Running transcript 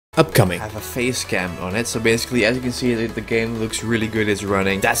Upcoming. I have a face cam on it, so basically as you can see the game looks really good, it's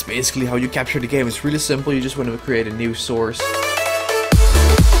running. That's basically how you capture the game. It's really simple, you just want to create a new source.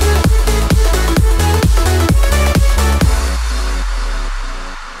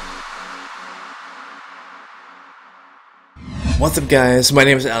 What's up guys, my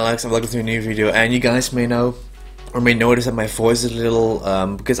name is Alex and welcome to a new video, and you guys may know or may notice that my voice is a little,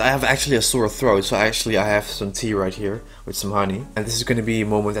 because I have actually a sore throat, so I have some tea right here with some honey, and this is going to be a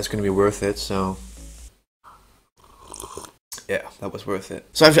moment that's going to be worth it, so yeah, that was worth it.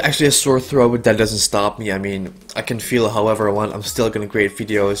 So I have actually a sore throat, but that doesn't stop me. I mean, I can feel however I want. I'm still gonna create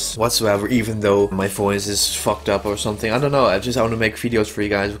videos whatsoever, even though my voice is fucked up or something. I don't know, I want to make videos for you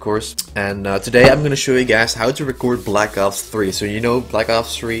guys, of course. And today I'm gonna show you guys how to record Black Ops 3. So you know, Black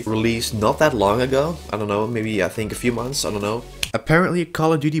Ops 3 released not that long ago. I don't know, maybe I think a few months, I don't know. Apparently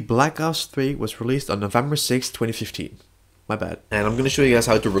Call of Duty Black Ops 3 was released on November 6, 2015. My bad. And I'm gonna show you guys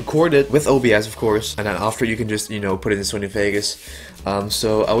how to record it with OBS, of course, and then after you can just, you know, put it in Sony Vegas.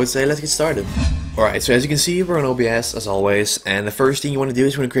 So I would say let's get started. Alright, so as you can see, we're on OBS as always, and the first thing you want to do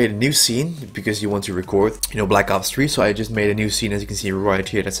is you want to create a new scene because you want to record, you know, Black Ops 3. So I just made a new scene, as you can see right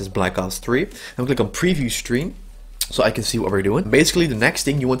here, that says Black Ops 3. I'm gonna click on Preview Stream, so I can see what we're doing. Basically, the next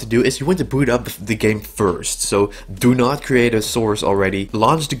thing you want to do is you want to boot up the game first. So do not create a source already.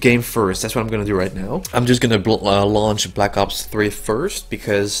 Launch the game first. That's what I'm going to do right now. I'm just going to launch Black Ops 3 first,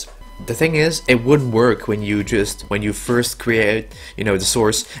 because the thing is, it wouldn't work when you first create, you know, the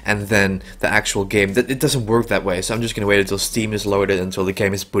source and then the actual game. It doesn't work that way. So I'm just gonna wait until Steam is loaded, until the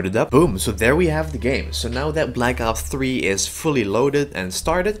game is booted up. Boom. So there we have the game. So now that Black Ops 3 is fully loaded and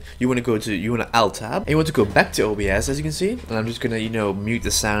started, you want to Alt Tab and you want to go back to OBS, as you can see. And I'm just gonna, you know, mute the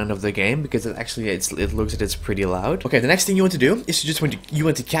sound of the game because it looks like it's pretty loud. Okay, the next thing you want to do is you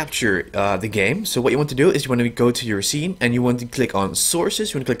want to capture the game. So what you want to do is you want to go to your scene and you want to click on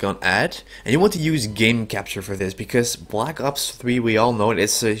Sources. You want to click on Add, and you want to use game capture for this, because Black Ops 3, we all know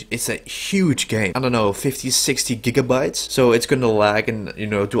it's a huge game. I don't know, 50-60 gigabytes, so it's gonna lag and, you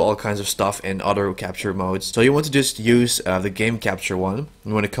know, do all kinds of stuff in other capture modes. So you want to just use the game capture one.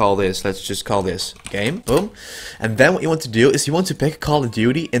 You want to call this, let's just call this game. Boom. And then what you want to do is you want to pick Call of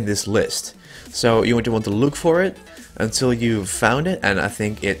Duty in this list. So you want to look for it until you've found it, and I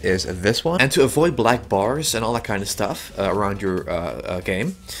think it is this one. And to avoid black bars and all that kind of stuff around your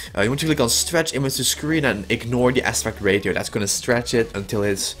game, you want to click on Stretch Image to Screen and ignore the aspect ratio. That's going to stretch it until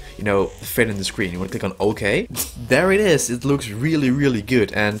it's, you know, fit in the screen. You want to click on OK. There it is. It looks really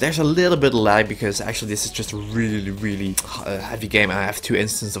good, and there's a little bit of lag because actually this is just a really heavy game. I have two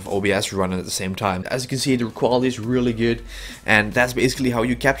instances of OBS running at the same time. As you can see, the quality is really good, and that's basically how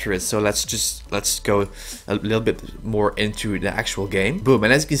you capture it. So let's go a little bit more into the actual game. Boom.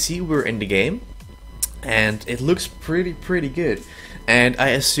 And as you can see, we're in the game and it looks pretty good. And I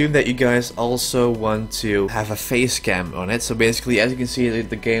assume that you guys also want to have a face cam on it. So basically, as you can see,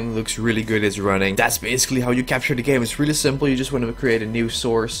 the game looks really good, it's running. That's basically how you capture the game. It's really simple. You just want to create a new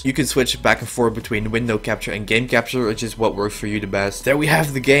source. You can switch back and forth between window capture and game capture, which is what works for you the best. There we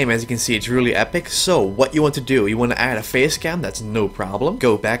have the game. As you can see, it's really epic. So what you want to do, you want to add a face cam. That's no problem.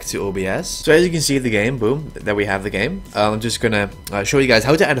 Go back to OBS. So as you can see the game, boom, there we have the game. I'm just gonna show you guys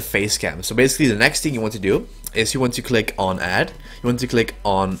how to add a face cam. So basically, the next thing you want to do is you want to click on Add. You want to click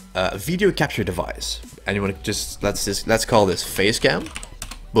on Video Capture Device, and you want to just let's call this face cam.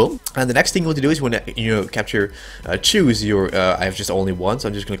 Boom. And the next thing you want to do is you want to, you know, capture, choose your, I have just only one, so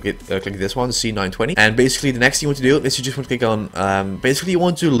I'm just going to click this one, C920. And basically the next thing you want to do is you just want to click on, basically you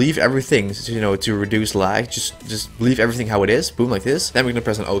want to leave everything, so, you know, to reduce lag, just leave everything how it is, boom, like this. Then we're going to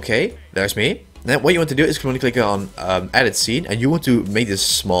press on OK, there's me. Then what you want to do is you want to click on Edit Scene, and you want to make this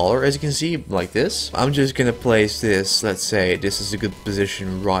smaller, as you can see, like this. I'm just going to place this, let's say this is a good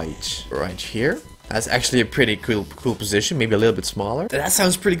position right here. That's actually a pretty cool position, maybe a little bit smaller. That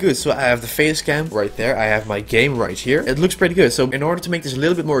sounds pretty good. So I have the face cam right there. I have my game right here. It looks pretty good. So in order to make this a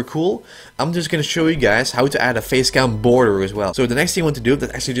little bit more cool, I'm just going to show you guys how to add a face cam border as well. So the next thing you want to do,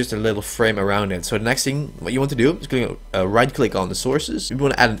 that's actually just a little frame around it. So the next thing what you want to do is right click on the sources. You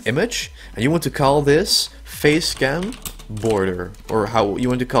want to add an image, and you want to call this face cam border, or how you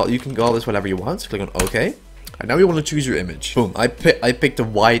want to call. You can call this whatever you want. So click on OK. And now you want to choose your image. Boom. I picked a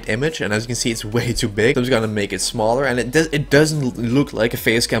white image, and as you can see, it's way too big. So I'm just gonna make it smaller, and it doesn't look like a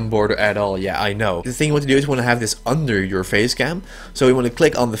face cam border at all. Yeah, I know. The thing you want to do is you want to have this under your face cam. So you want to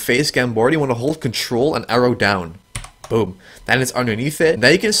click on the face cam border. You want to hold Control and arrow down. Boom. Then it's underneath it. Now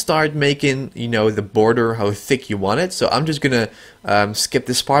you can start making, you know, the border how thick you want it. So I'm just gonna skip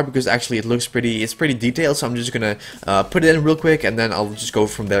this part because actually it's pretty detailed. So I'm just gonna put it in real quick and then I'll just go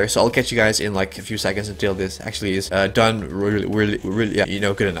from there. So I'll catch you guys in like a few seconds until this actually is done really, yeah, you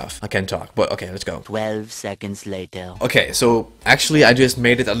know, good enough. I can't talk, but okay, let's go. 12 seconds later. Okay, so actually I just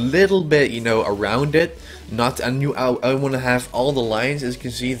made it a little bit, you know, around it. Not a new, I want to have all the lines, as you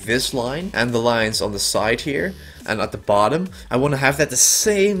can see, this line and the lines on the side here and at the bottom. I want to have that the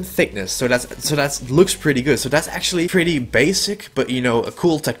same thickness, so that looks pretty good. So that's actually pretty basic, but you know, a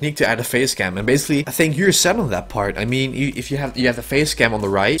cool technique to add a face cam. And basically, I think you're set on that part. I mean, if you have the face cam on the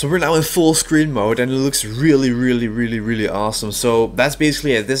right, so we're now in full screen mode, and it looks really awesome. So that's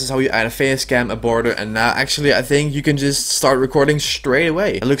basically it. This is how you add a face cam, a border, and now actually I think you can just start recording straight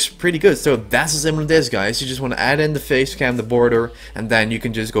away. It looks pretty good. So that's as simple as this, guys. You just want to add in the face cam, the border, and then you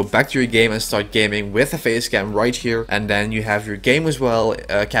can just go back to your game and start gaming with the face cam right here, and then you have your game as well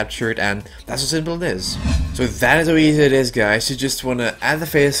captured, and that's how simple it is. So that is how easy it is, guys. You just want to add the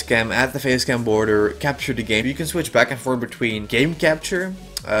face cam border, capture the game. You can switch back and forth between game capture.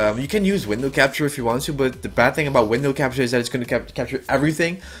 You can use window capture if you want to, but the bad thing about window capture is that it's going to capture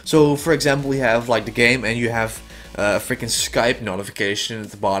everything. So for example, we have like the game and you have a freaking Skype notification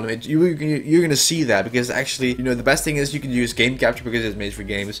at the bottom. You're gonna see that, because actually, you know, the best thing is you can use game capture because it's made for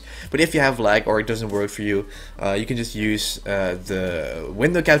games. But if you have lag or it doesn't work for you, you can just use the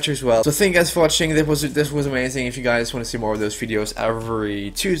window capture as well. So thank you guys for watching. This was amazing. If you guys want to see more of those videos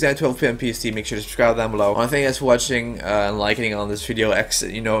every Tuesday at 12 PM PST, make sure to subscribe down below. Thank you guys for watching and liking on this video.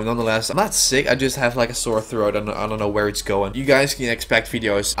 You know, nonetheless, I'm not sick. I just have like a sore throat. I don't know where it's going. You guys can expect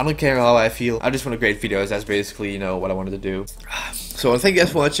videos. I don't care how I feel. I just want to create videos. That's basically, you know, what I wanted to do. So thank you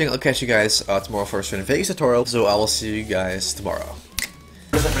guys for watching. I'll catch you guys tomorrow for a Australian Vegas tutorial. So I will see you guys tomorrow.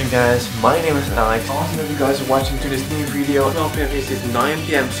 What's happening, guys? My name is Alex. Awesome that you guys are watching to this new video. 12 PM is 9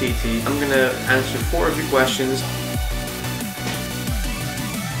 PM CT. I'm gonna answer 4 of your questions.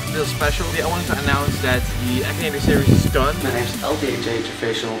 Real special. I wanted to announce that the academic series is done. My name is LTHH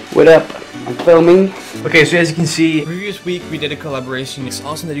Official. What up? I'm filming. Okay, so as you can see, previous week we did a collaboration. It's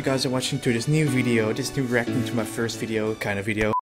awesome that you guys are watching to this new video, this new reacting to my first video kind of video.